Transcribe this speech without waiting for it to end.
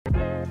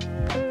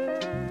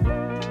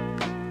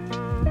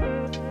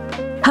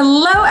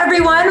Hello,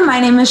 everyone. My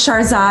name is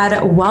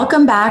Sharzad.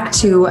 Welcome back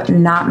to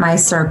Not My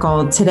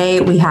Circle. Today,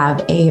 we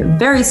have a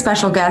very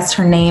special guest.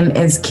 Her name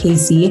is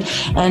Casey,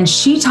 and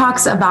she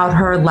talks about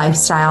her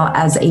lifestyle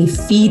as a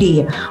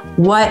Feedee.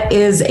 What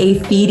is a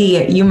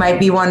Feedee? You might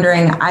be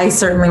wondering. I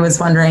certainly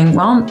was wondering.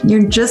 Well,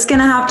 you're just going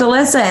to have to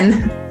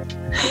listen.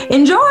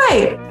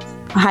 Enjoy.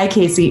 Hi,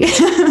 Casey.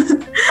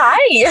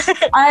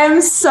 Hi.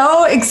 I'm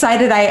so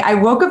excited. I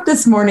woke up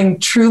this morning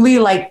truly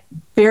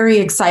very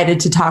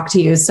excited to talk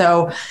to you.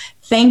 So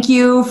thank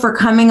you for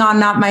coming on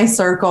Not My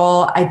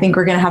Circle. I think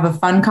we're going to have a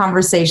fun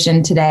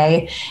conversation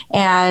today.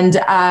 And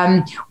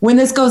when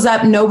this goes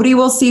up, nobody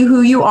will see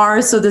who you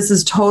are. So this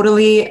is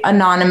totally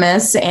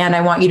anonymous. And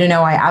I want you to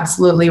know I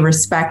absolutely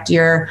respect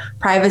your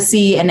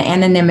privacy and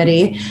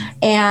anonymity.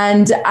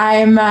 And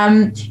I'm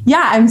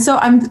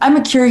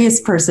a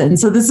curious person.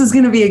 So this is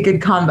going to be a good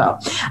combo.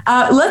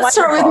 Let's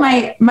start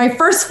with my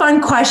first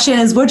fun question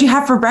is, what'd you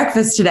have for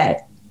breakfast today?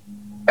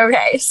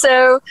 Okay,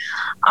 so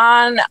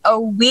on a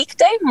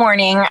weekday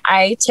morning,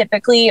 I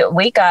typically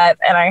wake up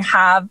and I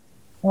have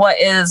what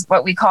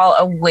we call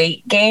a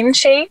weight gain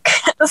shake.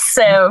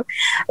 So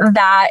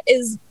that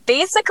is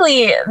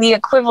basically the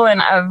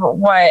equivalent of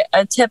what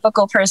a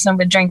typical person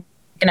would drink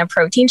in a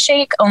protein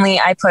shake, only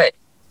I put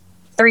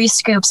 3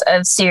 scoops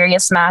of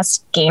Serious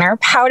Mass Gainer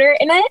powder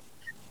in it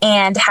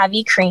and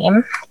heavy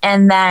cream.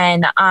 And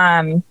then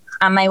on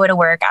my way to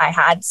work, I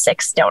had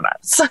 6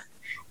 donuts.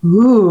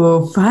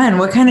 Ooh, fun.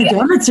 What kind of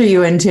donuts are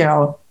you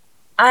into?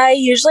 I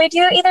usually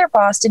do either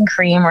Boston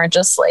cream or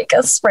just like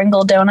a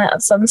sprinkle donut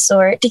of some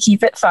sort to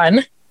keep it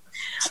fun.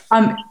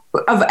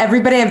 Of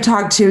everybody I've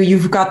talked to,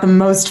 you've got the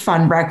most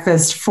fun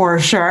breakfast for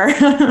sure.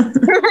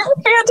 Fantastic.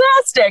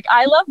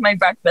 I love my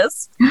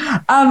breakfast.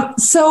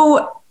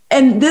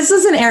 And this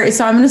is an area,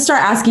 so I'm going to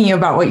start asking you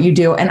about what you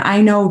do. And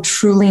I know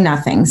truly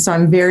nothing. So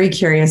I'm very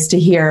curious to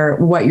hear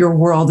what your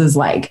world is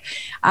like.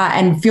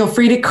 And feel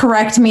free to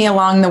correct me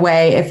along the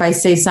way if I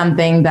say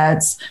something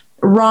that's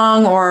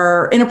wrong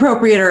or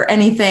inappropriate or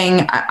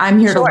anything. I'm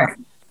here to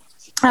learn.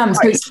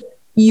 So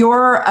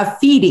you're a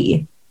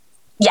Feedee.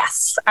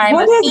 Yes, I'm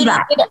what a is Feedee.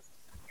 that?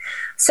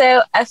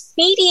 So a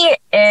Feedee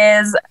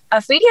is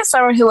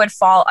someone who would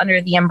fall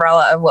under the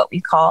umbrella of what we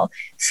call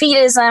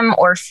feedism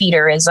or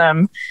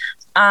feederism.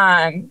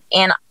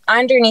 And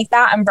underneath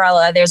that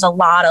umbrella, there's a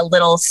lot of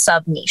little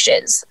sub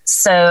niches.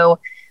 So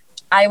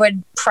I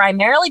would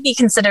primarily be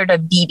considered a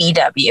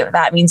BBW.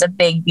 That means a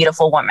big,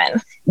 beautiful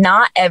woman.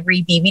 Not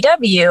every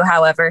BBW,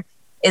 however,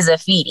 is a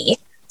Feedee.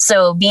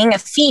 So being a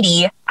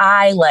Feedee,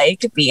 I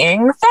like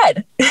being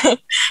fed.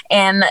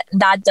 And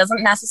that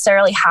doesn't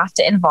necessarily have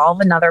to involve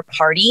another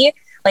party.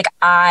 Like,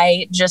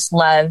 I just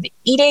love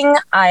eating.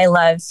 I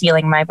love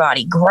feeling my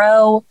body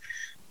grow.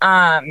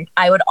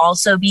 I would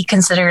also be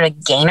considered a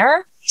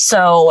gainer.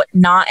 So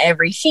not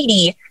every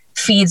Feedee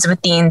feeds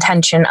with the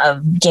intention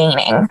of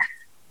gaining.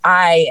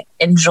 I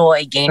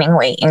enjoy gaining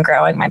weight and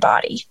growing my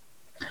body.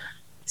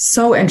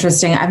 So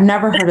interesting. I've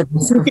never heard of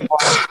this before.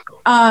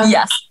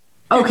 Yes.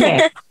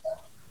 Okay.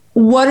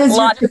 What is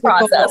your typical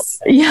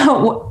process? Yeah.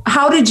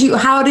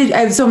 I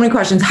have so many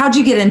questions. How'd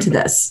you get into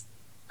this?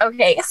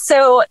 Okay,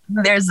 so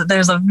there's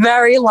a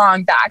very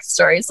long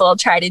backstory, so I'll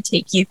try to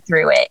take you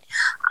through it.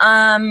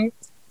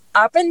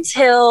 Up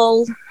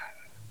until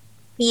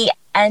the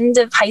end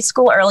of high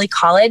school, early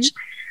college,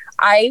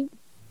 I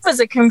was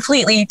a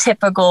completely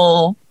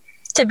typically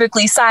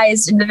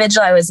sized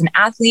individual. I was an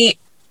athlete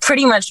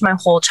pretty much my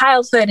whole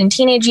childhood and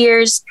teenage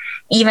years,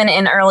 even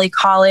in early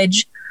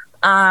college.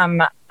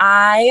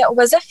 I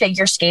was a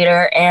figure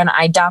skater, and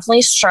I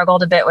definitely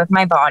struggled a bit with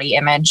my body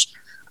image.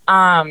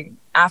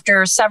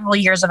 After several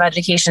years of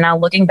education, now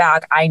looking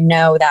back, I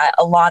know that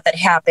a lot that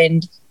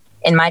happened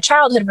in my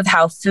childhood with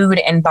how food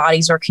and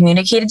bodies were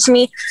communicated to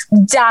me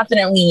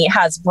definitely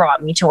has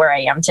brought me to where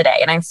I am today.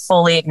 And I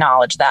fully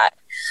acknowledge that.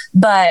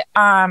 But,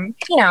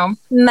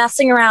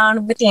 messing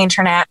around with the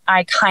internet,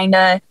 I kind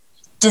of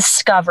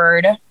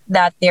discovered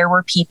that there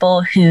were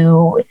people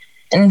who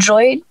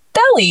enjoyed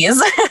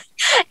bellies.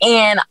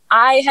 And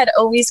I had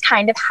always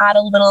kind of had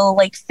a little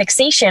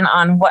fixation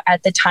on what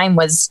at the time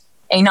was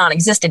a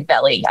non-existent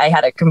belly. I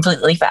had a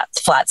completely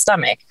flat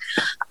stomach.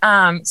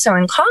 So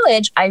in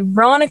college,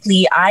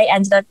 ironically, I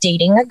ended up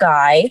dating a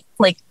guy,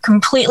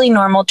 completely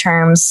normal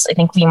terms. I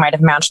think we might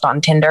have matched on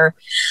Tinder.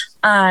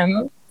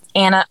 And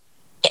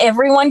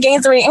everyone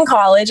gains weight in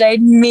college. I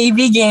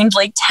maybe gained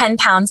 10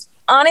 pounds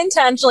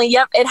unintentionally.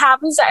 Yep, it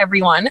happens to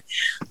everyone.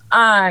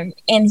 And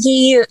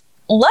he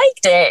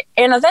liked it.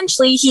 And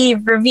eventually he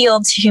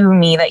revealed to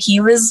me that he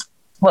was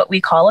what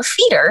we call a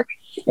feeder,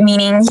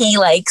 meaning he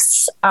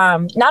likes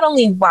not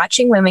only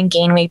watching women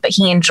gain weight, but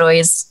he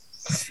enjoys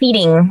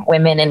feeding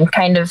women and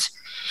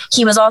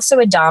he was also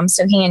a dom,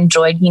 so he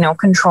enjoyed,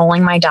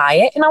 controlling my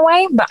diet in a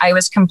way, but I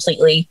was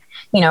completely,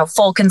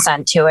 full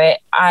consent to it.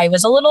 I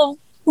was a little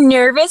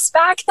nervous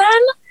back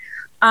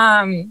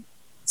then.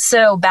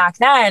 So back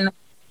then,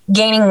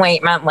 gaining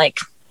weight meant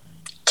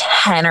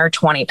 10 or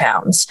 20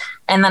 pounds.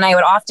 And then I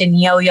would often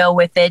yo-yo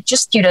with it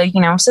just due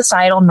to,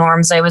 societal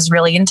norms. I was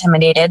really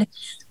intimidated,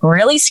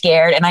 really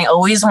scared, and I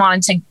always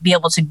wanted to be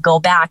able to go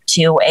back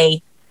to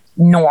a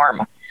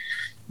norm.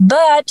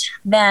 But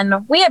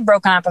then we had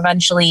broken up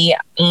eventually,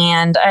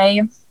 and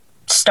I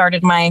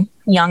started my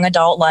young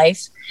adult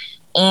life,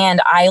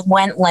 and I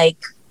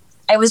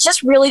was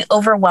just really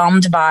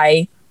overwhelmed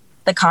by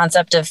the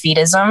concept of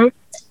feedism,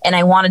 and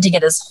I wanted to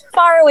get as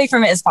far away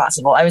from it as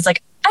possible. I was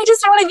like, I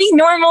just want to be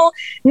normal.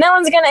 No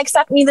one's going to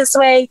accept me this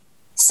way.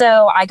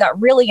 So I got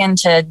really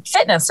into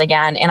fitness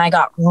again, and I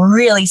got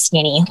really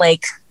skinny,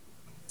 like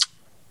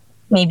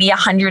maybe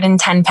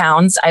 110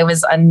 pounds. I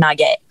was a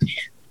nugget,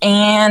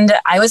 and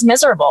I was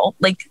miserable,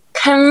 like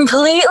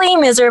completely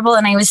miserable.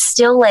 And I was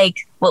still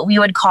like what we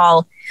would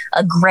call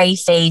a gray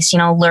face,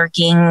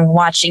 lurking,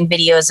 watching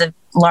videos of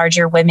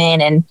larger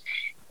women and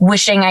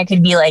wishing I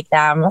could be like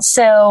them.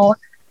 So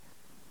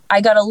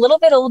I got a little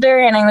bit older,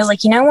 and I was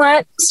like, you know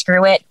what?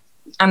 Screw it.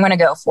 I'm going to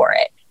go for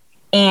it.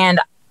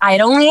 And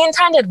I'd only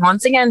intended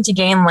once again to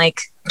gain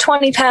like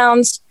 20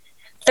 pounds,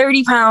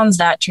 30 pounds.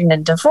 That turned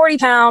into 40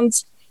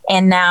 pounds.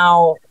 And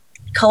now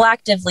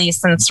collectively,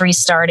 since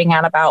restarting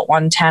at about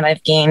 110,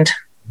 I've gained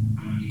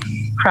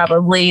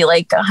probably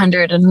like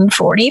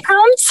 140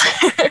 pounds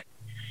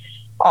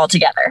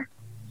altogether.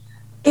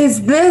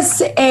 Is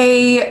this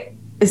a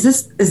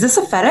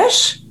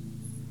fetish?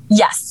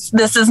 Yes,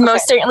 this is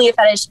most certainly a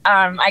fetish.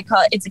 I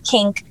call it's a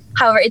kink.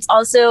 However, it's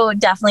also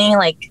definitely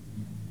like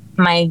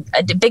a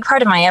big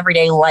part of my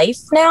everyday life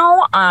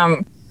now.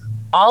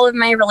 All of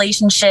my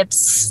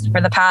relationships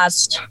for the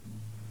past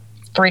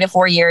 3 to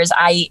 4 years,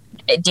 I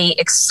date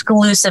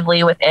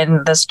exclusively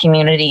within this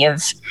community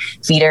of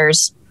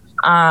feeders.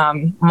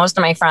 Most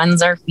of my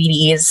friends are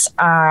feedees.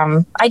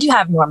 I do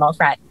have normal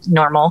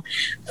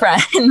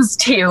friends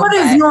too. What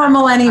is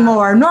normal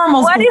anymore?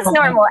 What is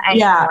normal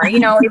anymore?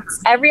 Yeah.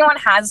 Everyone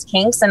has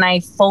kinks, and I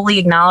fully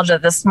acknowledge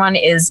that this one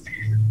is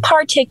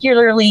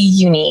particularly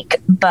unique,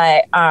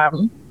 but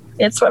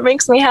it's what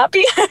makes me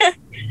happy.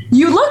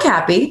 You look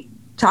happy.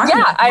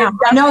 Yeah, I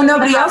know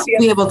nobody else will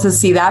be able to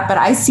see that, but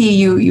I see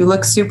you. You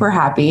look super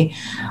happy.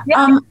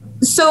 Yeah.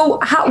 So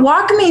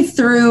walk me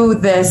through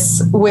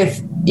this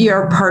with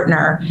your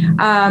partner.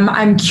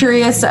 I'm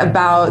curious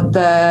about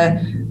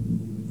the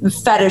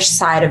fetish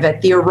side of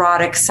it, the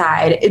erotic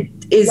side.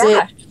 Is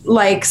it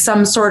like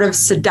some sort of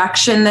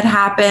seduction that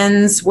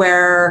happens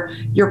where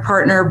your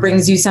partner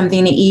brings you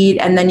something to eat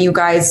and then you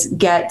guys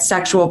get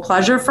sexual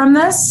pleasure from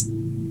this?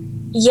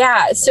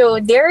 Yeah, so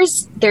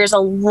there's a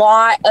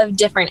lot of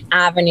different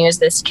avenues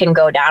this can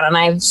go down, and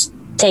I've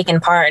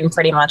taken part in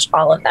pretty much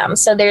all of them.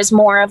 So there's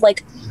more of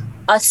like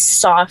a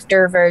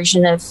softer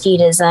version of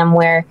feedism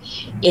where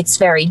it's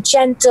very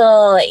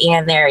gentle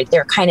and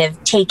they're kind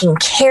of taking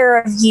care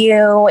of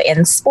you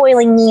and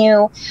spoiling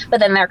you. But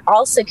then there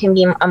also can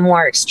be a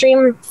more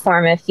extreme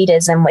form of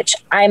feedism, which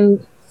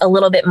I'm a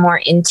little bit more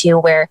into,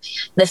 where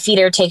the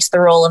feeder takes the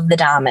role of the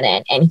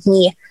dominant and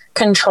he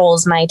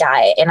controls my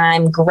diet, and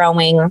I'm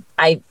growing.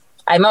 I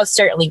most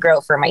certainly grow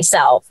for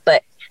myself,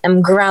 but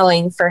I'm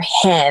growing for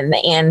him.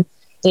 And,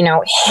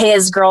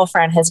 his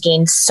girlfriend has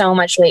gained so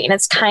much weight, and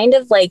it's kind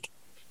of like,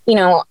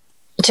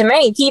 to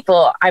many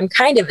people, I'm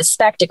kind of a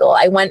spectacle.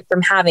 I went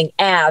from having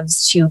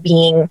abs to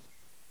being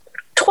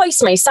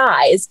twice my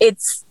size.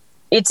 It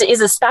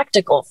is a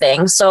spectacle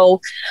thing. So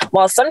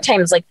while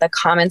sometimes like the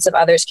comments of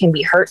others can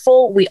be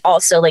hurtful, we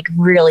also like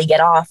really get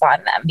off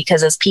on them,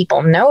 because as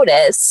people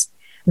notice,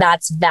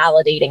 that's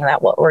validating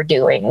that what we're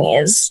doing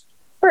is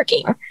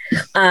working.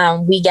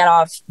 We get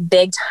off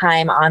big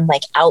time on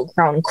like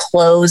outgrown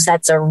clothes.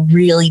 That's a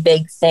really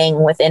big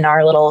thing within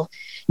our little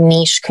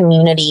niche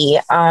community.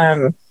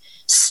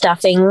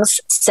 Stuffings.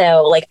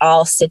 So like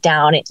I'll sit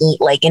down and eat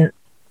like an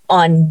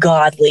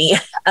ungodly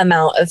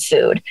amount of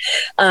food.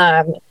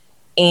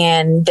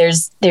 And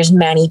there's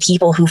many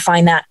people who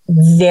find that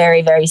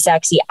very, very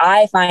sexy.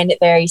 I find it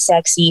very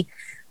sexy.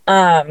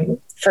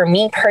 For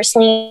me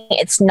personally,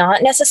 it's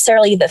not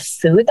necessarily the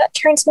food that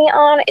turns me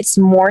on. It's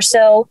more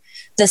so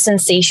the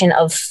sensation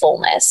of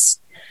fullness.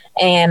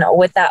 And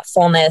with that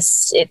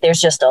fullness, there's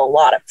just a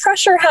lot of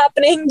pressure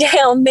happening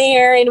down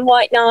there and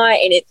whatnot.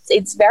 And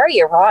it's very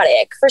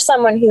erotic for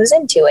someone who's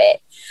into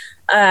it.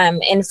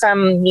 And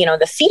from,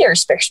 the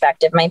feeder's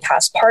perspective, my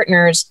past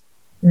partners,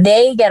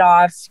 they get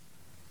off,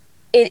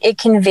 it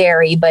can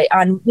vary, but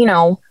on,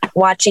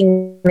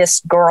 watching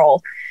this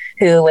girl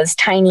who was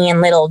tiny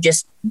and little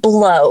just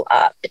blow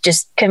up,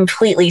 just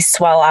completely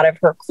swell out of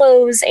her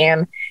clothes,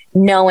 and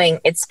knowing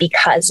it's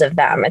because of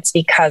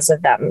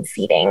them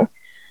feeding.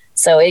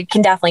 So it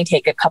can definitely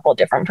take a couple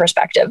different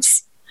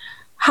perspectives.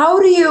 How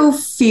do you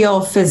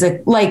feel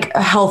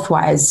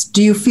health-wise?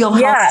 Do you feel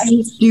healthy?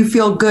 Yeah. Do you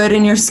feel good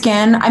in your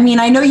skin? I mean,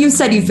 I know you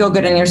said you feel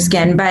good in your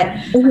skin, but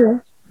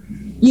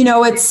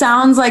it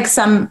sounds like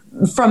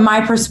from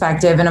my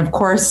perspective, and of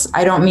course,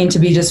 I don't mean to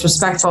be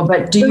disrespectful,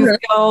 but do you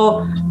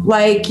feel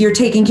like you're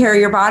taking care of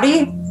your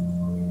body?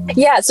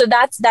 Yeah, so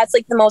that's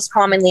like the most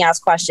commonly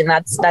asked question.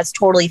 That's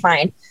totally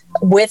fine.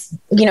 With,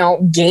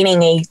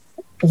 gaining a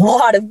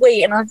lot of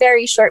weight in a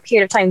very short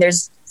period of time,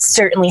 there's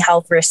certainly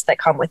health risks that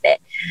come with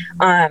it.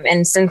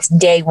 And since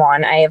day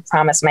one, I have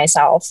promised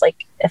myself,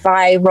 like, if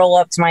I roll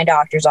up to my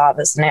doctor's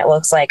office and it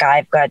looks like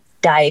I've got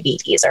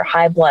diabetes or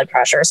high blood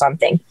pressure or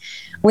something,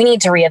 we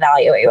need to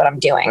reevaluate what I'm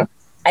doing.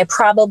 I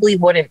probably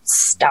wouldn't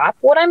stop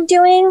what I'm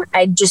doing.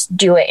 I'd just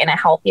do it in a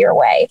healthier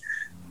way.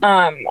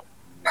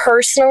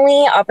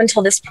 Personally, up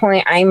until this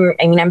point,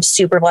 I'm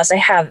super blessed. I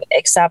have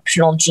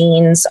exceptional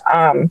genes.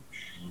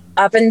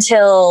 Up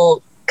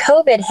until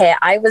COVID hit,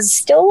 I was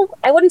still,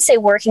 I wouldn't say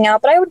working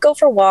out, but I would go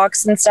for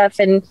walks and stuff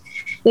and,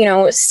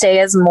 stay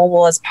as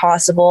mobile as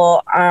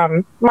possible.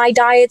 My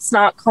diet's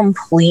not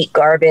complete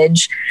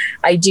garbage.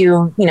 I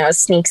do,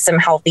 sneak some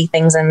healthy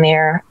things in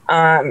there.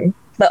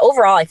 But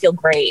overall, I feel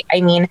great. I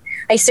mean,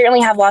 I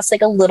certainly have lost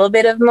like a little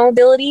bit of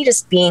mobility,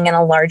 just being in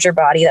a larger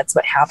body. That's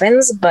what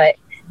happens. But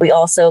we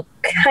also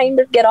kind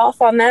of get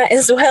off on that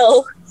as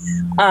well.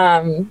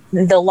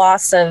 The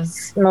loss of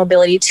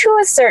mobility to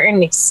a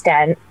certain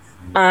extent.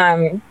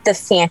 The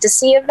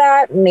fantasy of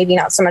that, maybe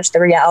not so much the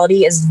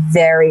reality, is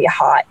very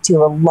hot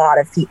to a lot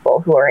of people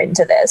who are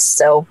into this.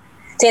 So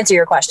to answer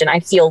your question, I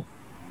feel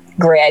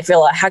great. I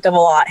feel a heck of a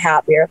lot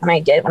happier than I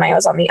did when I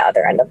was on the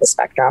other end of the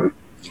spectrum.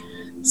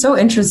 So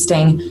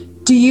interesting.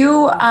 Do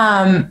you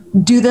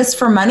do this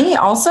for money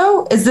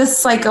also? Is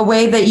this like a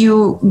way that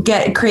you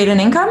create an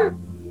income?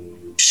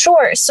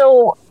 Sure.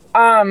 So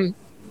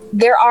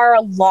there are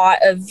a lot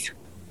of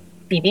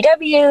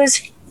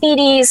BBWs,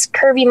 Feedees,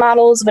 curvy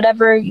models,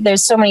 whatever.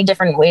 There's so many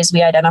different ways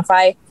we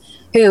identify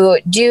who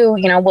do,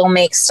 will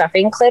make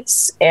stuffing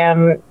clips,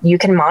 and you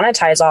can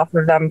monetize off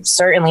of them,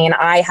 certainly. And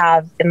I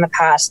have in the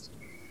past,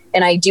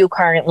 and I do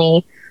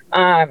currently.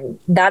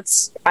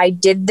 I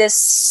did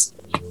this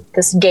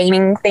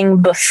gaining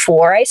thing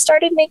before I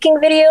started making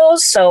videos.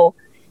 So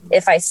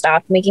if I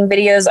stopped making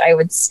videos, I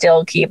would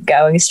still keep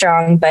going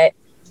strong. But,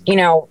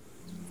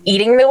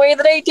 eating the way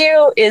that I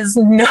do is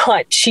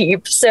not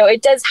cheap. So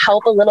it does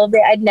help a little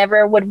bit. I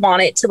never would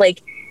want it to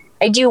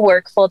I do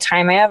work full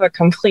time. I have a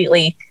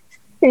completely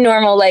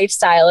normal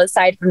lifestyle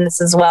aside from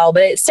this as well,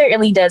 but it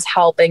certainly does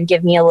help and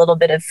give me a little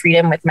bit of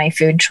freedom with my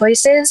food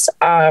choices.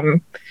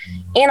 And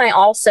I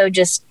also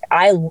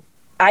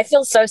I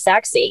feel so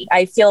sexy.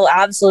 I feel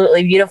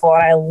absolutely beautiful,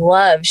 and I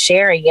love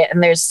sharing it.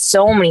 And there's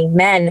so many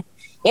men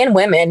and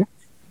women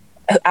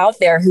out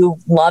there who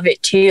love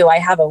it too. I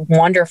have a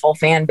wonderful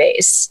fan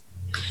base.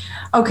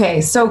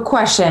 Okay, so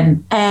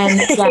question,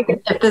 and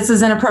if this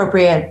is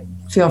inappropriate,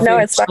 feel free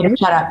to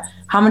shut up.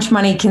 How much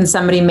money can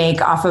somebody make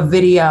off a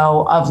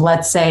video of,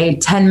 let's say,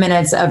 10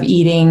 minutes of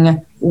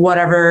eating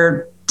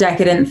whatever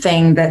decadent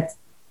thing that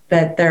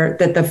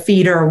the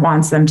feeder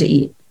wants them to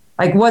eat?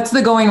 Like, what's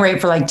the going rate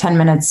for 10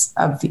 minutes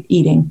of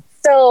eating?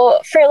 So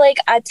for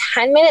a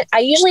 10-minute, I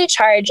usually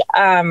charge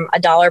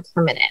 $1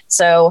 per minute.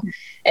 So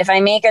if I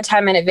make a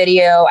 10-minute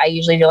video, I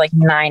usually do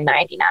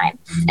 $9.99.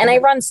 And I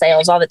run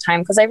sales all the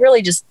time because I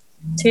really just,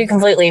 to be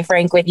completely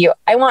frank with you,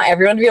 I want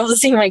everyone to be able to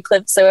see my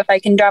clips. So if I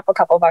can drop a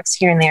couple bucks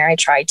here and there, I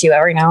try to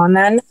every now and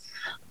then.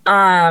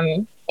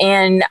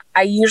 And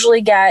I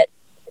usually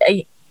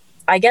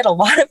I get a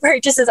lot of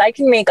purchases. I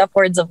can make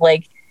upwards of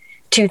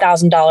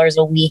 $2,000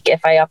 a week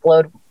if I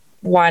upload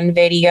one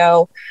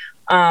video.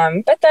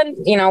 But then,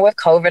 with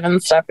COVID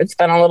and stuff, it's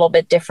been a little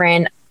bit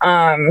different.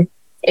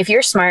 If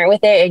you're smart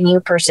with it and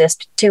you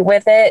persist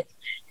with it,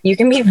 you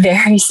can be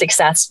very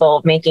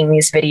successful making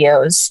these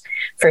videos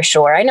for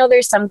sure. I know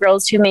there's some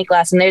girls who make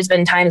less, and there's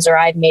been times where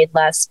I've made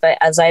less, but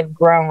as I've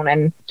grown,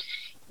 and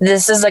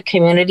this is a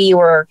community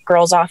where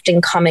girls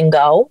often come and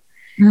go.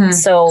 Mm-hmm.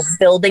 So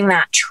building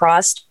that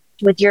trust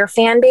with your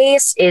fan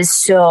base is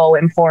so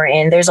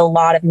important. There's a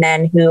lot of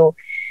men who,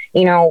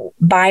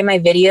 buy my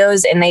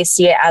videos and they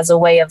see it as a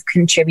way of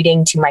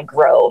contributing to my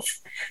growth.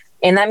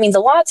 And that means a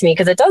lot to me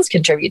because it does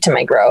contribute to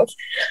my growth.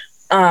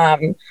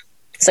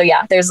 So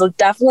yeah, there's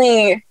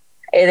definitely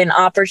an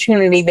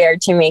opportunity there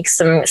to make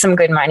some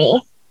good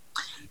money.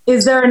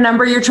 Is there a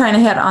number you're trying to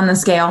hit on the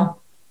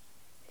scale?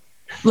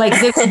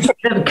 This is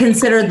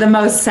considered the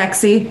most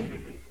sexy,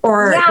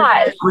 or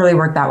does it really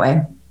work that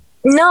way?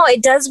 No,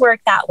 it does work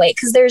that way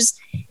because there's,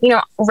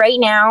 right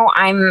now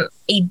I'm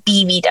a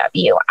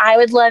BBW. I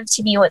would love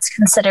to be what's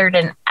considered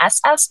an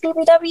SS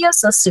BBW,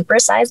 so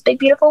supersized big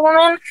beautiful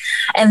woman.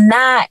 And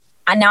that,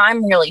 now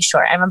I'm really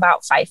short. I'm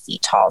about 5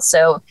 feet tall.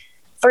 So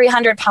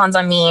 300 pounds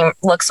on me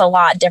looks a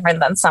lot different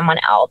than someone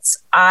else.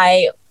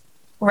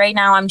 Right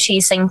now I'm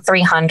chasing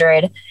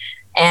 300,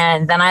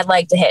 and then I'd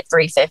like to hit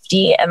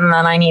 350. And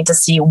then I need to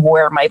see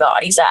where my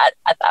body's at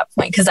that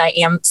point, because I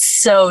am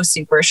so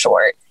super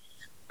short.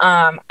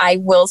 I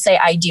will say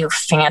I do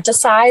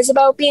fantasize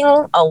about being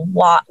a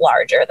lot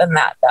larger than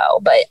that, though,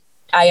 but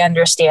I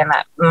understand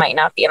that might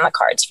not be in the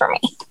cards for me.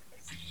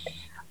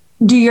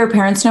 Do your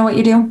parents know what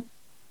you do?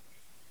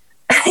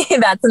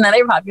 That's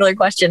another popular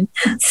question.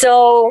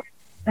 So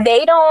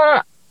they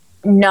don't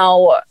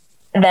know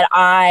that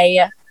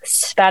I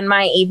spend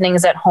my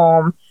evenings at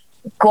home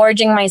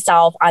gorging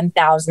myself on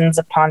thousands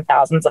upon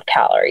thousands of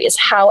calories.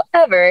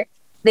 However,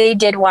 they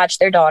did watch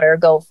their daughter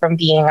go from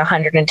being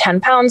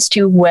 110 pounds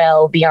to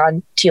well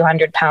beyond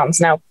 200 pounds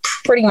now,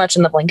 pretty much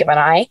in the blink of an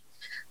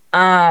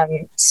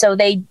eye. So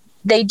they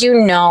do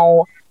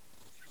know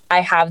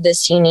I have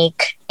this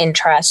unique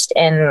interest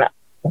in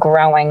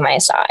growing my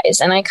size.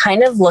 And I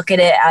kind of look at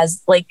it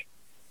as like,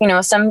 you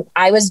know,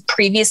 I was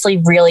previously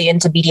really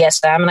into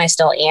BDSM and I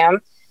still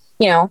am.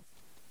 You know,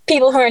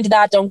 people who are into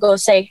that don't go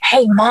say,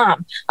 hey,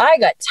 mom, I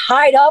got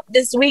tied up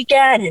this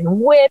weekend and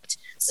whipped.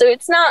 So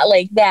it's not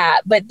like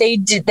that, but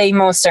they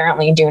most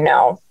certainly do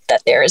know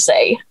that there is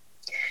a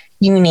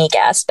unique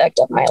aspect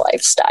of my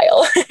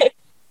lifestyle.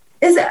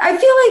 I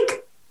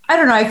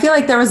feel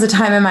like there was a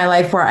time in my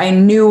life where I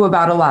knew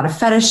about a lot of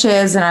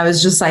fetishes and I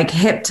was just like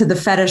hip to the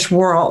fetish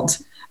world.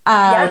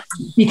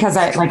 Because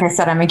like I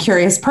said, I'm a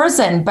curious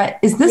person, but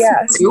is this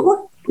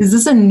new? Is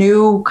this a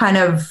new kind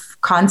of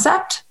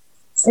concept?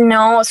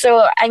 No.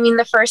 So, I mean,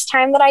 the first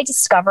time that I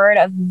discovered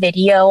a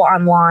video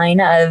online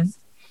of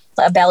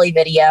a belly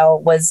video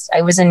it was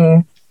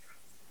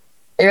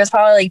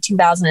probably like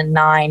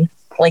 2009,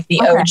 like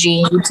the OG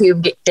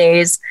YouTube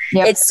days.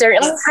 Yep. It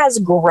certainly has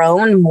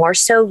grown more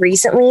so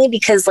recently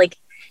because like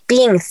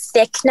being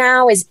thick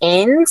now is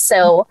in.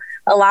 So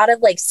a lot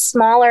of like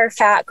smaller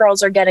fat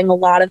girls are getting a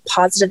lot of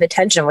positive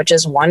attention, which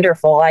is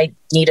wonderful. I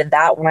needed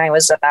that when I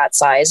was at that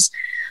size.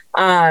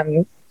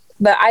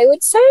 But I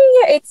would say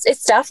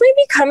it's definitely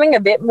becoming a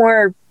bit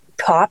more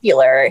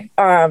popular.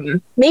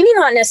 Maybe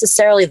not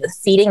necessarily the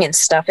feeding and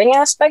stuffing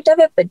aspect of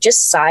it, but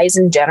just size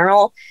in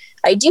general.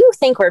 I do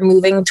think we're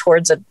moving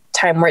towards a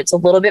time where it's a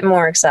little bit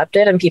more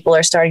accepted and people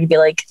are starting to be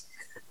like,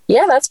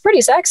 yeah, that's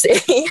pretty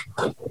sexy.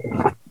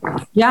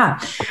 Yeah.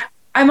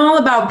 I'm all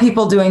about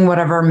people doing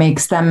whatever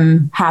makes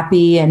them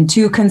happy, and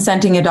two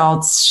consenting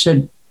adults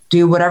should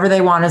do whatever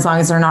they want as long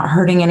as they're not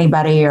hurting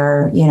anybody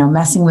or, you know,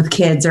 messing with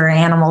kids or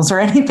animals or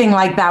anything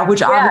like that,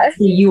 which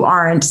obviously you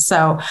aren't.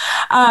 So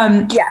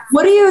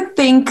what do you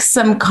think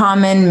some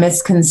common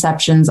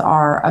misconceptions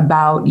are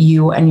about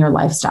you and your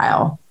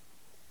lifestyle?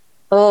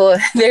 Oh,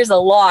 there's a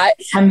lot.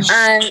 I'm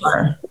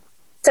sure.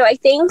 So I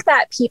think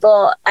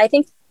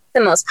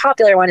the most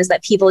popular one is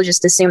that people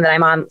just assume that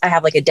I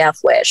have like a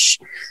death wish,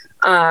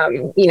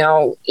 you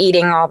know,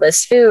 eating all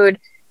this food.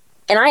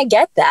 And I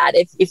get that.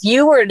 If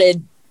you were to,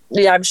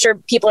 I'm sure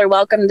people are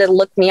welcome to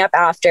look me up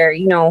after,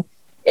 you know,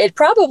 it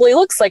probably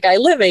looks like I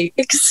live a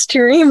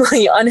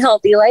extremely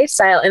unhealthy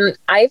lifestyle. And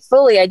I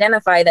fully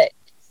identify that,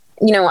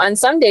 you know, on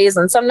some days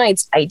and some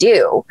nights I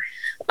do.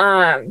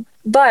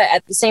 But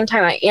at the same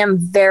time, I am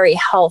very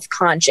health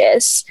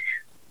conscious,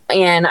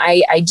 and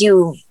I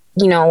do,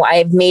 you know,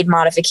 I've made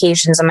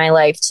modifications in my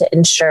life to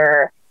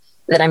ensure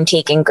that I'm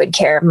taking good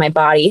care of my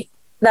body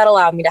that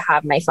allow me to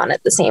have my fun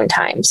at the same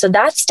time. So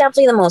that's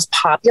definitely the most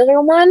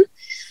popular one.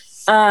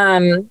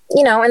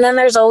 You know, and then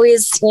there's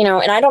always, you know,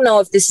 and I don't know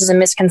if this is a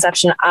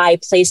misconception I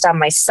placed on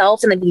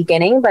myself in the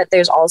beginning, but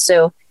there's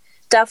also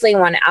definitely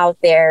one out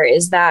there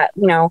is that,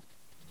 you know,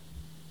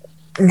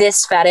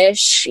 this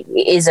fetish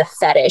is a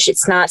fetish.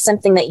 It's not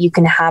something that you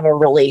can have a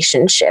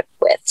relationship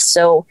with.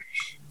 So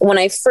when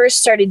I first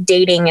started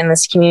dating in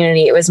this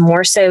community, it was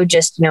more so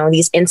just, you know,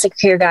 these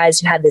insecure guys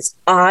who had this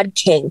odd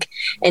kink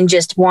and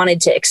just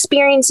wanted to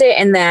experience it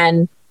and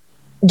then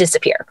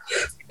disappear.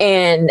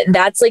 And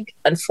that's like,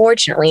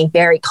 unfortunately,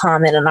 very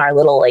common in our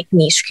little like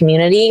niche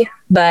community.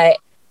 But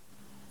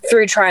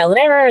through trial and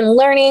error and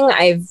learning,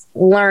 I've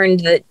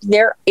learned that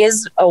there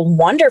is a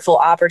wonderful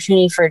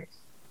opportunity for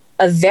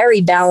a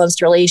very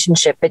balanced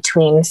relationship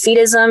between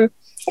feedism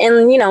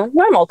and, you know,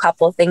 normal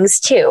couple things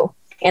too.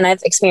 And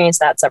I've experienced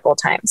that several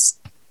times.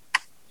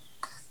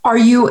 Are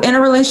you in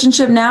a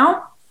relationship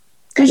now?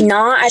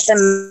 Not at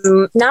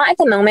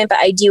the moment, but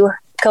I do.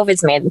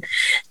 COVID's made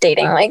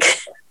dating like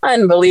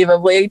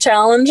unbelievably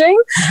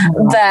challenging.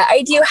 But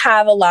I do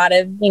have a lot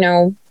of, you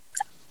know,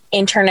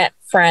 internet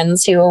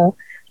friends who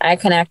I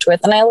connect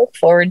with, and I look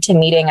forward to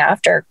meeting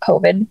after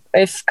COVID,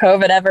 if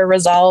COVID ever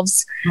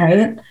resolves.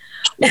 Right.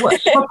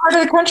 What part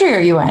of the country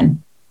are you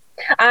in?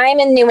 I'm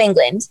in New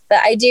England,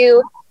 but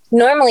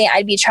normally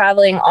I'd be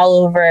traveling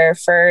all over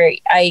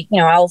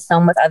I'll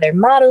film with other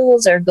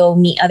models or go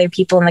meet other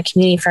people in the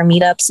community for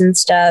meetups and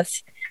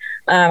stuff.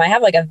 I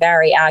have like a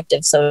very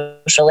active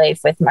social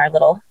life with our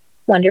little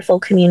wonderful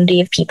community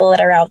of people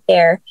that are out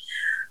there.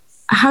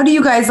 How do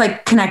you guys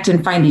like connect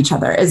and find each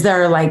other? Is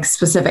there like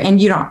specific, and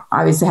you don't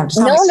obviously have to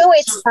tell No,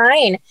 it's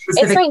fine.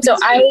 It's fine. So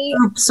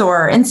groups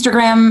or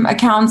Instagram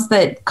accounts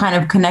that kind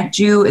of connect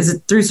you. Is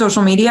it through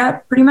social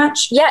media pretty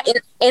much? Yeah.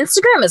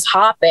 Instagram is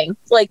hopping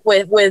like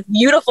with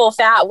beautiful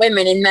fat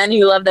women and men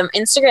who love them.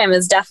 Instagram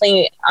is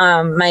definitely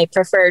my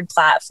preferred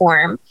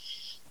platform.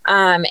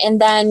 And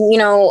then, you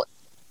know,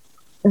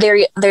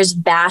 there's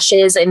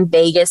bashes in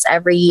Vegas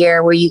every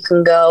year where you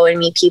can go and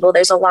meet people.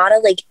 There's a lot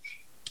of like,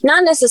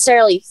 not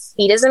necessarily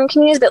feedism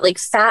communities, but like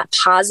fat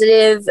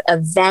positive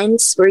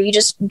events where you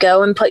just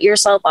go and put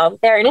yourself out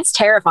there. And it's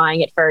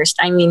terrifying at first.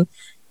 I mean,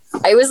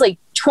 I was like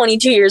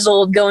 22 years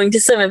old going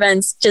to some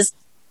events, just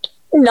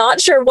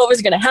not sure what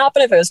was going to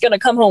happen, if I was going to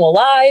come home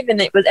alive.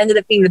 And ended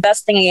up being the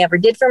best thing I ever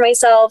did for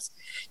myself,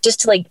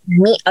 just to like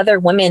meet other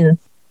women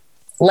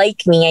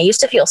like me. I used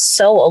to feel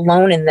so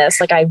alone in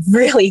this. Like I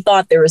really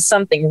thought there was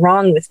something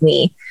wrong with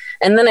me.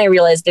 And then I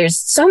realized there's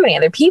so many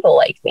other people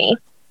like me.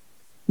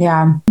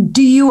 Yeah.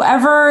 Do you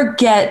ever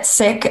get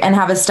sick and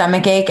have a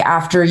stomach ache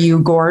after you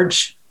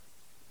gorge?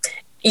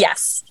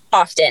 Yes,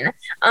 often.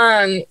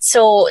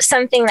 So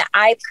something that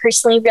I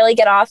personally really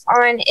get off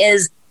on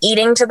is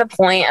eating to the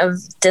point of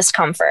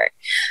discomfort.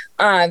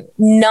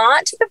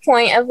 Not to the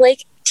point of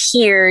like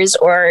tears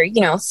or,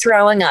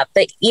 throwing up,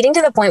 but eating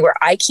to the point where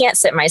I can't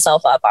sit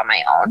myself up on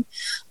my own.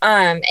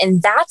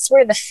 And that's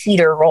where the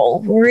feeder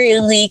role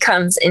really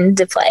comes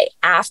into play.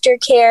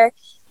 Aftercare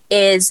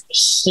is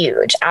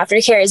huge.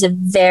 Aftercare is a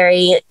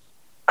very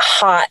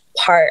hot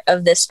part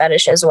of this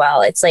fetish as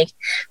well. It's like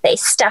they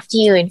stuff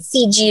you and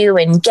feed you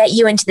and get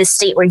you into the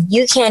state where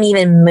you can't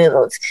even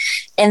move.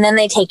 And then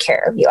they take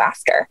care of you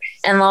after,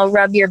 and they'll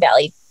rub your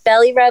belly.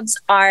 Belly rubs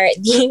are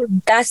the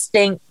best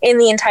thing in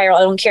the entire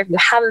world. I don't care if you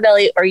have a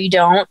belly or you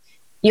don't.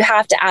 You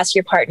have to ask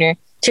your partner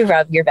to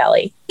rub your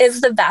belly.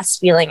 It's the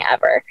best feeling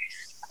ever.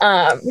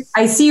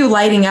 I see you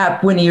lighting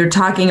up when you're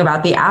talking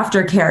about the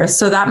aftercare.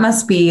 So that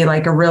must be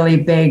like a really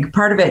big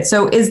part of it.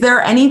 So is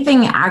there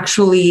anything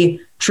actually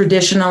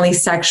traditionally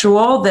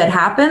sexual that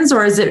happens,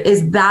 or is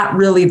that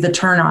really the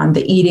turn on,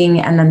 the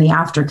eating and then the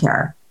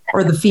aftercare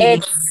or the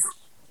feeding?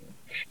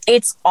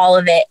 It's all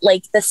of it.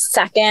 Like the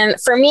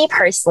second, for me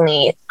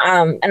personally,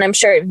 and I'm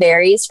sure it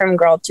varies from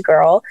girl to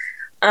girl,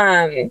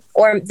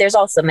 or there's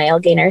also male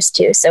gainers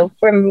too. So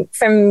from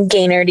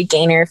gainer to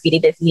gainer,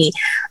 feedee to feedee.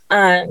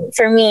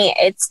 For me,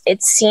 it's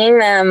seeing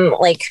them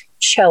like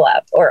show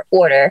up or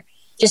order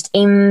just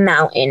a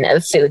mountain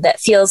of food that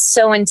feels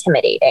so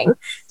intimidating.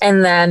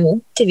 And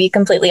then, to be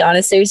completely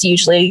honest, there's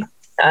usually,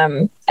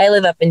 I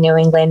live up in New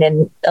England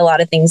and a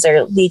lot of things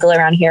are legal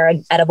around here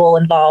and edible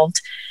involved,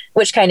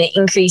 which kind of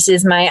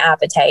increases my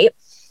appetite.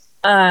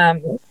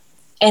 And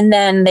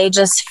then they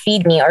just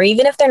feed me, or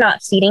even if they're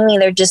not feeding me,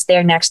 they're just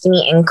there next to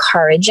me,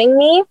 encouraging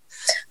me.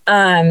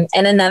 And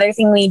another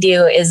thing we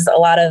do is a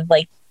lot of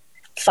like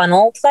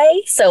funnel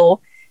play. So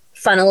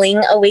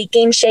funneling a weight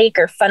gain shake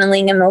or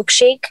funneling a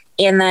milkshake,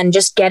 and then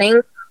just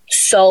getting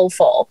so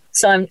full.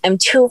 So I'm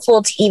too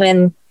full to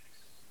even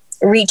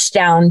reach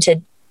down to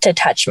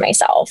touch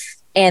myself.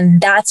 And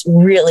that's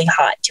really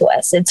hot to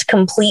us. It's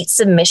complete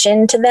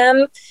submission to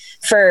them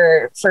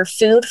for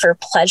food, for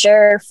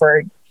pleasure,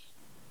 for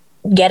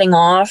getting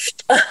off.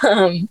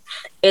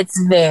 It's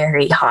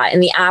very hot.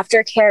 And the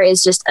aftercare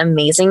is just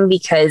amazing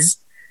because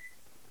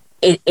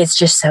it's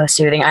just so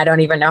soothing. I don't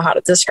even know how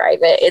to describe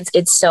it.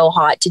 It's so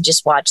hot to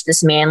just watch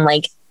this man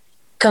like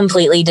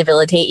completely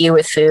debilitate you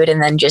with food and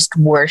then just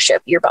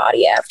worship your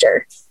body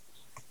after.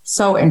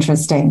 So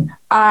interesting.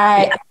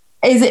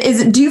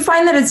 Do you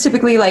find that it's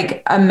typically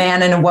like a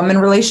man and a woman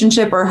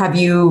relationship, or have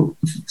you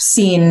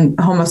seen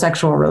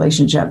homosexual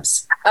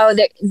relationships? Oh,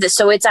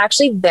 so it's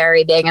actually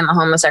very big in the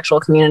homosexual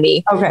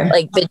community. Okay.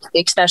 Like,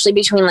 especially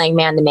between like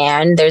man to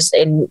man,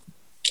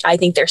 I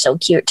think they're so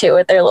cute too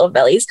with their little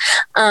bellies.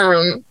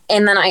 And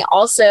then I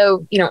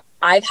also,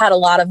 I've had a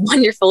lot of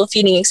wonderful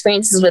feeding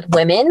experiences with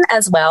women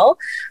as well.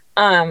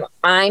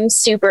 I'm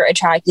super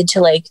attracted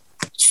to like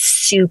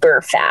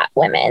super fat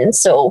women.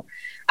 So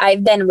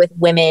I've been with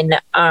women,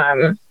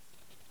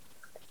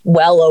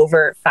 well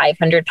over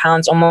 500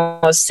 pounds,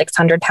 almost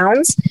 600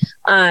 pounds.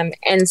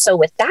 And so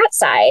with that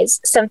size,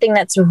 something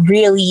that's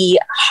really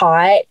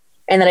hot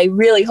and that I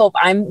really hope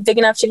I'm big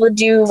enough to be able to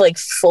do like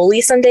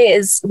fully someday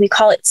is, we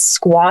call it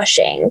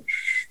squashing.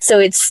 So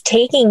it's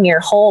taking your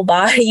whole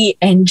body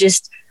and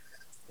just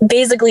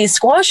basically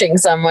squashing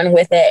someone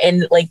with it.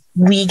 And like,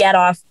 we get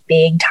off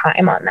big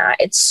time on that.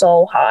 It's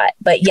so hot.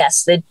 But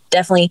yes, it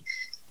definitely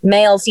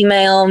male,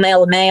 female,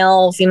 male to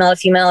male, female to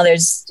female.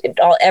 There's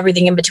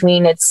everything in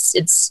between.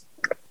 It's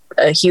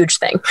a huge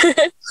thing.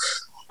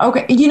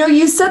 Okay.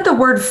 You said the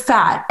word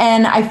fat,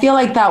 and I feel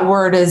like that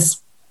word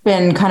has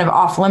been kind of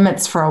off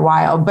limits for a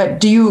while, but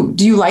do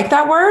you like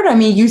that word? I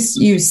mean,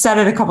 you said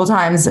it a couple of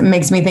times. It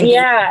makes me think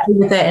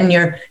with it, and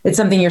it's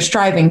something you're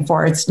striving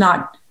for. It's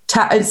not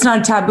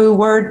a taboo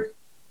word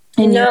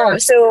in your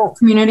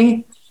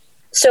community.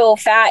 So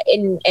fat,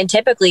 and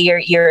typically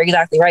you're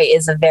exactly right,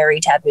 is a very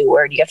taboo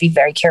word. You have to be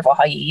very careful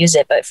how you use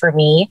it. But for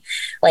me,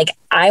 like,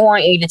 I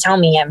want you to tell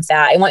me I'm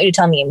fat. I want you to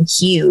tell me I'm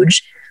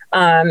huge.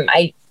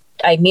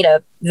 I made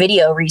a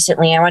video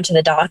recently. I went to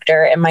the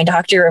doctor, and my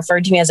doctor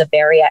referred to me as a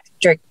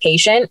bariatric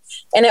patient.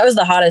 And it was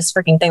the hottest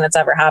freaking thing that's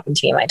ever happened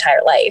to me in my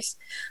entire life.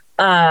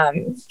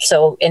 It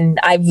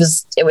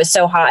was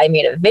so hot. I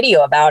made a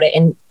video about it,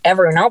 and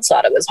everyone else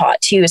thought it was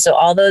hot too. So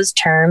all those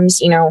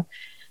terms,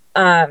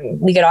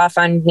 we get off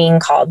on being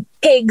called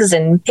pigs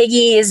and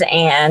piggies,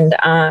 and,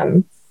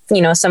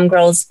 some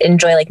girls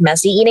enjoy like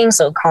messy eating.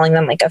 So calling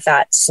them like a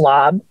fat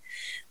slob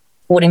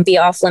wouldn't be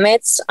off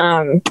limits.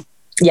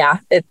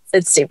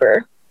 It's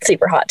super,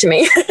 super hot to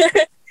me.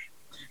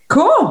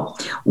 Cool.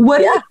 What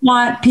do you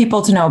want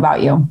people to know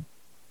about you?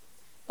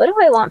 What do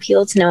I want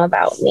people to know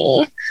about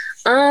me?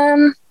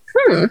 I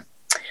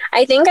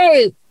think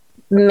I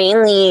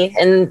mainly,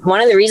 and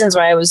one of the reasons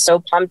why I was so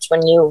pumped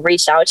when you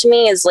reached out to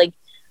me is like,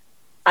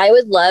 I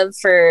would love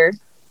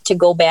to to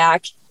go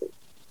back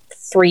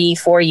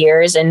 3-4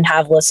 years and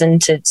have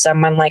listened to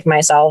someone like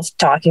myself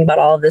talking about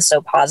all of this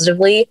so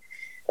positively.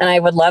 And I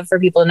would love for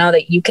people to know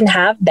that you can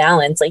have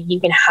balance. Like,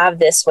 you can have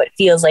this, what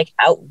feels like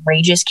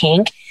outrageous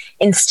kink,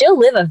 and still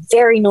live a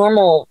very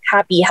normal,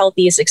 happy,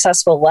 healthy,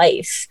 successful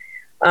life.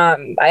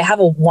 I have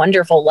a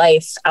wonderful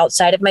life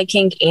outside of my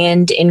kink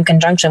and in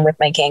conjunction with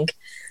my kink.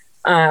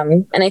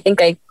 And I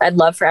think I'd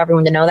love for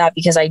everyone to know that,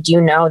 because I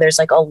do know there's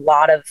like a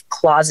lot of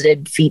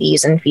closeted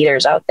feedees and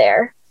feeders out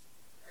there.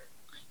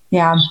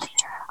 Yeah.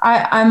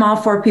 I'm all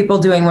for people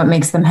doing what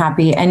makes them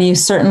happy, and you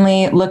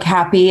certainly look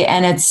happy.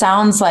 And it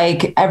sounds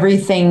like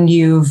everything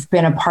you've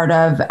been a part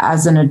of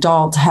as an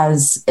adult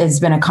has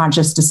been a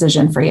conscious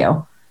decision for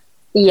you.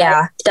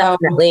 Yeah,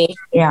 definitely. So,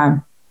 yeah.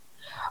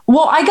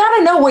 Well, I got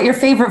to know what your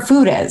favorite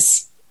food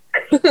is.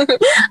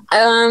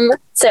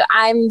 So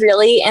I'm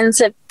really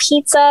into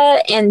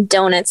pizza and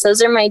donuts.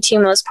 Those are my two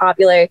most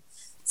popular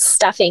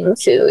stuffing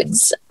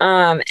foods.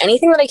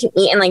 Anything that I can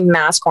eat in like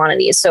mass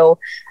quantities. So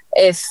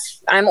if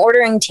I'm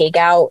ordering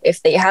takeout,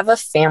 if they have a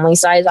family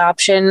size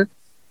option,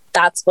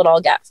 that's what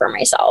I'll get for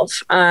myself.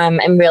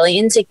 I'm really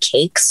into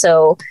cakes.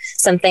 So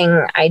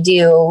something I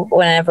do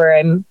whenever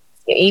I'm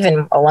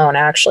even alone,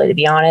 actually, to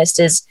be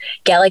honest, is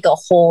get like a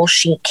whole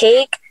sheet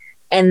cake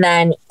and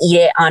then eat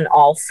it on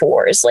all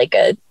fours, like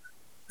a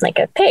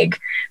pig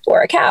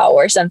or a cow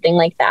or something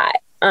like that.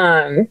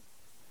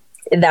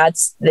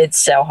 It's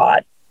so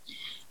hot.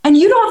 And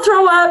you don't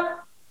throw up?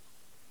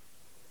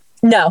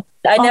 No,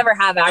 I never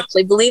have,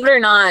 actually. Believe it or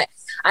not,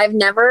 I've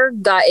never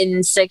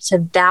gotten sick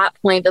to that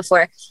point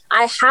before.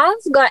 I have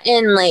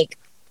gotten like,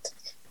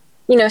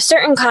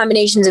 certain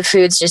combinations of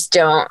foods just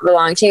don't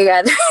belong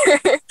together.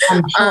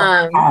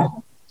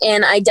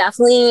 And I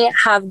definitely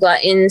have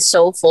gotten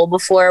so full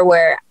before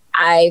where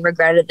I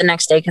regretted it the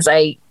next day, because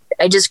I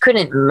just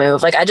couldn't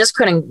move. Like, I just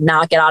couldn't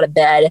not get out of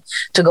bed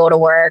to go to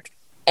work.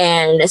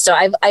 And so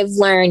I've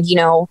learned,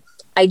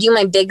 I do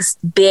my big,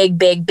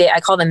 I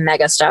call them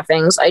mega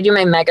stuffings. I do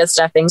my mega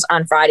stuffings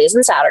on Fridays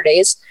and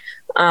Saturdays,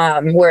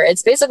 where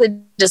it's basically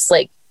just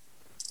like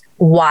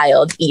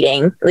wild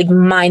eating, like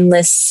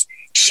mindless,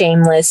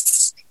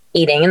 shameless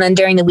eating. And then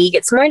during the week,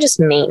 it's more just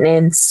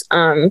maintenance.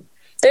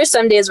 There's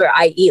some days where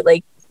I eat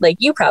like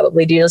you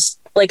probably do, just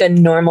like a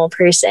normal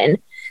person.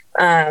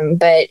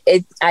 But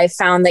I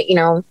found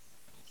that,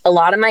 a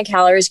lot of my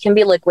calories can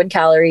be liquid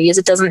calories.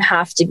 It doesn't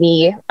have to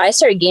be. I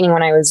started gaining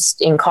when I was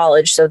in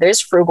college, so there's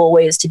frugal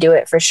ways to do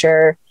it for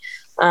sure.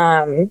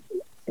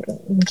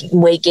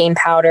 Weight gain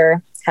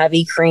powder,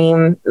 heavy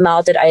cream,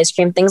 melted ice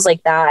cream, things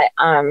like that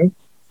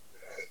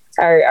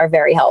are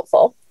very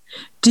helpful.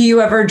 Do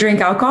you ever drink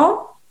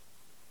alcohol?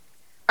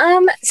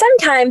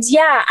 Sometimes,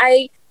 yeah.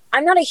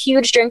 I'm not a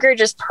huge drinker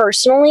just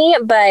personally,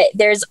 but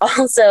there's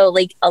also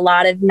like a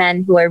lot of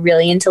men who are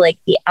really into like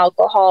the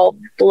alcohol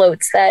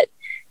bloats that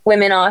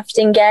women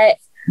often get.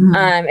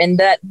 And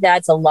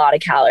that's a lot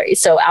of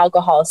calories. So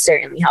alcohol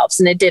certainly helps.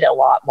 And it did a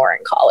lot more in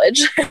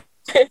college.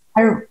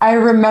 I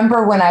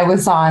remember when I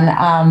was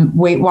on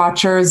Weight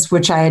Watchers,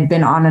 which I had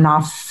been on and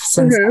off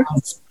since I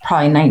was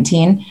probably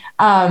 19.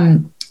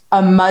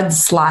 A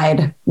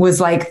mudslide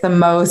was like the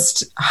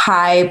most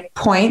high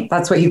point.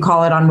 That's what you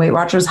call it on Weight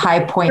Watchers,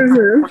 high point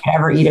you could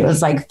ever eat. It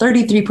was like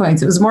 33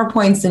 points. It was more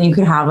points than you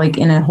could have like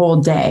in a whole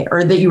day,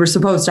 or that you were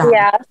supposed to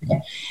have. Yeah.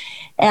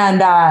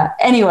 And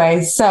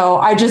anyway, so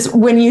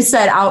when you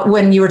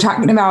when you were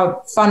talking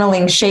about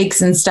funneling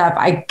shakes and stuff,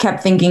 I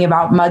kept thinking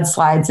about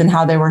mudslides and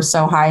how they were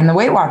so high in the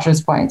Weight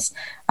Watchers points.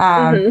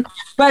 But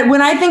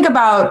when I think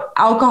about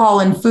alcohol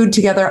and food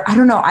together, I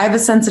don't know. I have a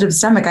sensitive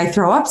stomach. I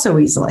throw up so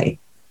easily.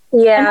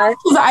 Yeah.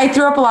 I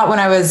threw up a lot when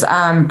I was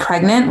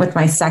pregnant with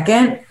my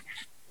second.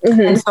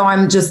 And so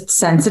I'm just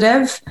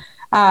sensitive.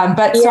 So I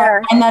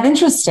find that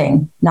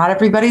interesting. Not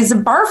everybody's a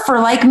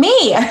barfer like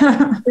me.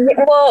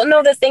 Well,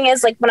 no, the thing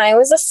is, like, when I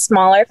was a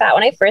smaller fat,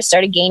 when I first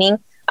started gaining,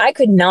 I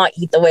could not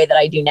eat the way that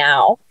I do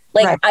now.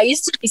 Like, I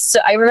used to be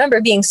I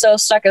remember being so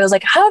stuck. I was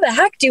like, how the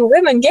heck do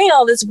women gain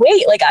all this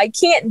weight? Like, I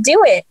can't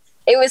do it.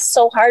 It was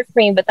so hard for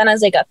me. But then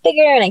as I got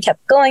bigger and I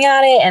kept going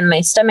at it, and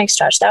my stomach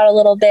stretched out a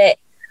little bit.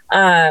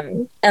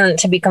 And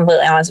to be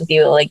completely honest with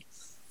you, like,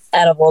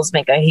 edibles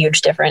make a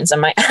huge difference in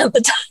my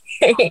appetite.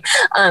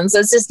 So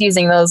it's just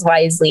using those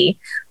wisely.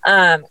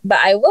 But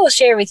I will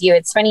share with you,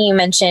 it's funny you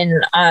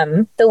mentioned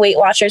the Weight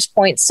Watchers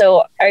points.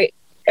 So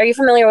are you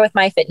familiar with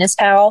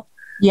MyFitnessPal?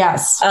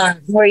 Yes.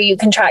 Where you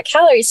can track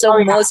calories.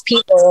 So most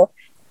people,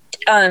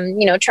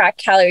 track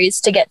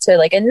calories to get to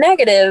like a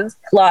negative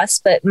loss,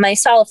 but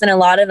myself and a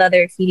lot of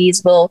other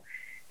feedees will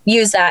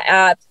use that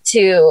app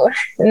to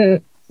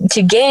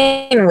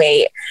gain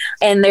weight.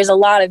 And there's a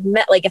lot of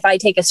like, if I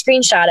take a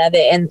screenshot of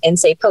it and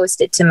say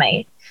post it to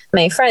my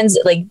friends,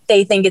 like,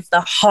 they think it's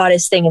the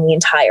hottest thing in the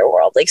entire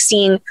world. Like,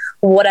 seeing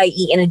what I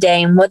eat in a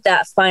day and what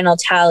that final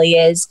tally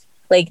is,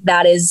 like,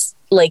 that is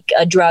like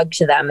a drug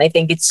to them. They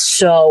think it's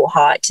so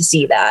hot to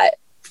see that.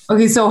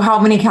 Okay, so how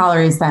many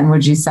calories then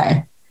would you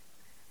say?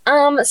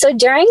 So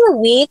during the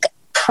week,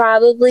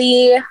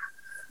 probably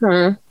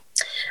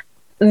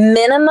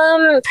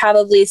minimum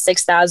probably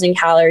 6,000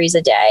 calories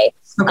a day.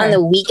 Okay. On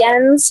the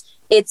weekends,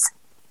 it's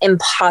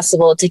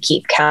impossible to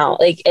keep count.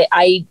 Like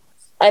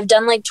I've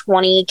done like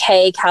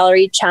 20K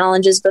calorie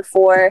challenges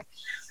before.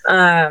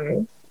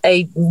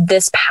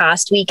 This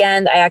past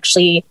weekend,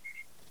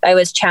 I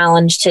was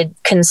challenged to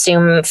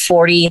consume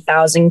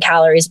 40,000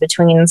 calories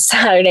between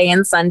Saturday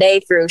and Sunday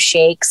through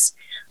shakes,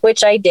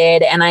 which I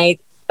did. And I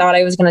thought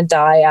I was going to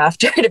die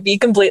after, to be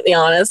completely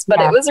honest,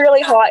 but it was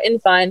really hot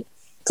and fun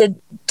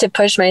to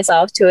push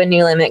myself to a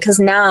new limit. Cause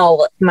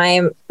now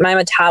my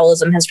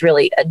metabolism has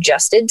really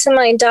adjusted to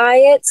my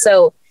diet.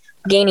 So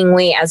gaining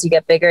weight as you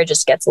get bigger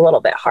just gets a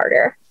little bit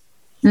harder.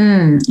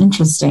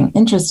 Interesting.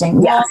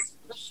 Yeah. Well,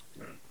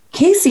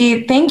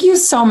 Casey, thank you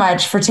so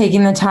much for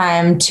taking the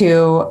time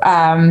to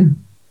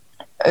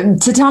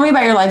tell me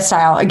about your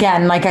lifestyle.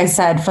 Again, like I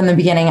said from the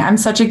beginning, I'm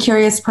such a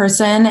curious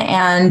person,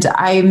 and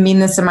I mean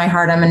this in my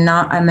heart. I'm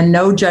a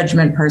no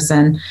judgment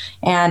person,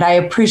 and I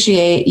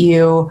appreciate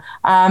you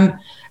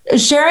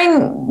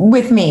sharing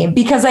with me,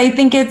 because I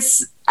think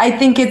it's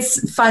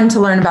fun to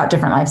learn about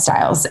different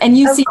lifestyles, and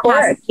you seem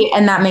happy,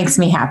 and that makes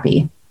me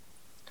happy.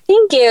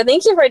 Thank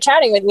you for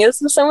chatting with me. This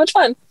was so much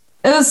fun.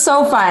 It was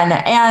so fun.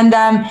 And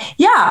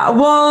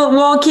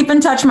we'll keep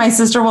in touch. My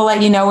sister will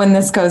let you know when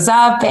this goes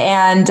up.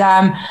 And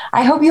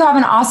I hope you have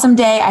an awesome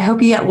day. I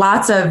hope you get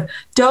lots of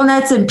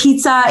donuts and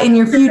pizza in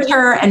your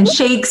future and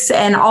shakes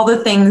and all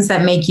the things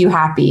that make you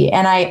happy.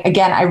 And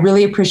I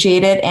really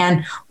appreciate it.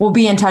 And we'll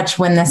be in touch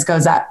when this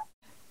goes up.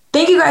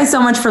 Thank you guys so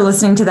much for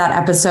listening to that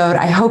episode.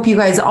 I hope you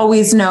guys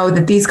always know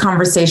that these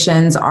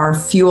conversations are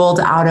fueled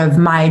out of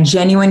my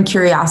genuine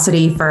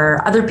curiosity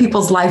for other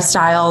people's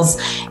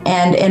lifestyles,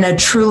 and in a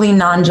truly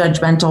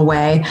non-judgmental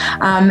way.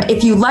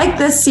 If you like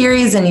this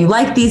series and you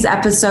like these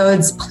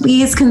episodes,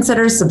 please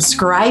consider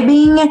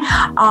subscribing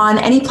on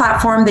any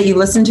platform that you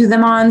listen to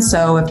them on.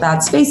 So if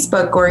that's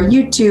Facebook or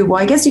YouTube, well,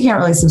 I guess you can't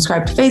really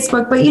subscribe to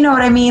Facebook, but you know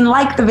what I mean?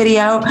 Like the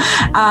video,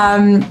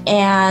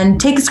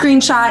 and take a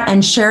screenshot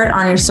and share it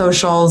on your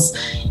socials.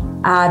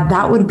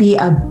 That would be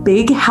a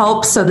big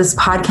help, so this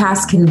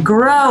podcast can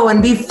grow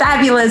and be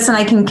fabulous, and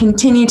I can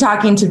continue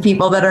talking to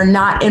people that are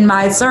not in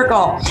my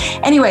circle.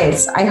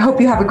 Anyways, I hope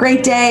you have a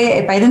great day.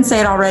 If I didn't say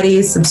it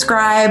already,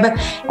 subscribe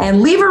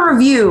and leave a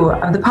review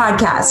of the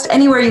podcast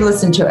anywhere you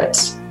listen to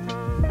it.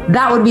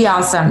 That would be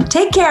awesome.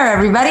 Take care,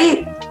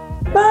 everybody.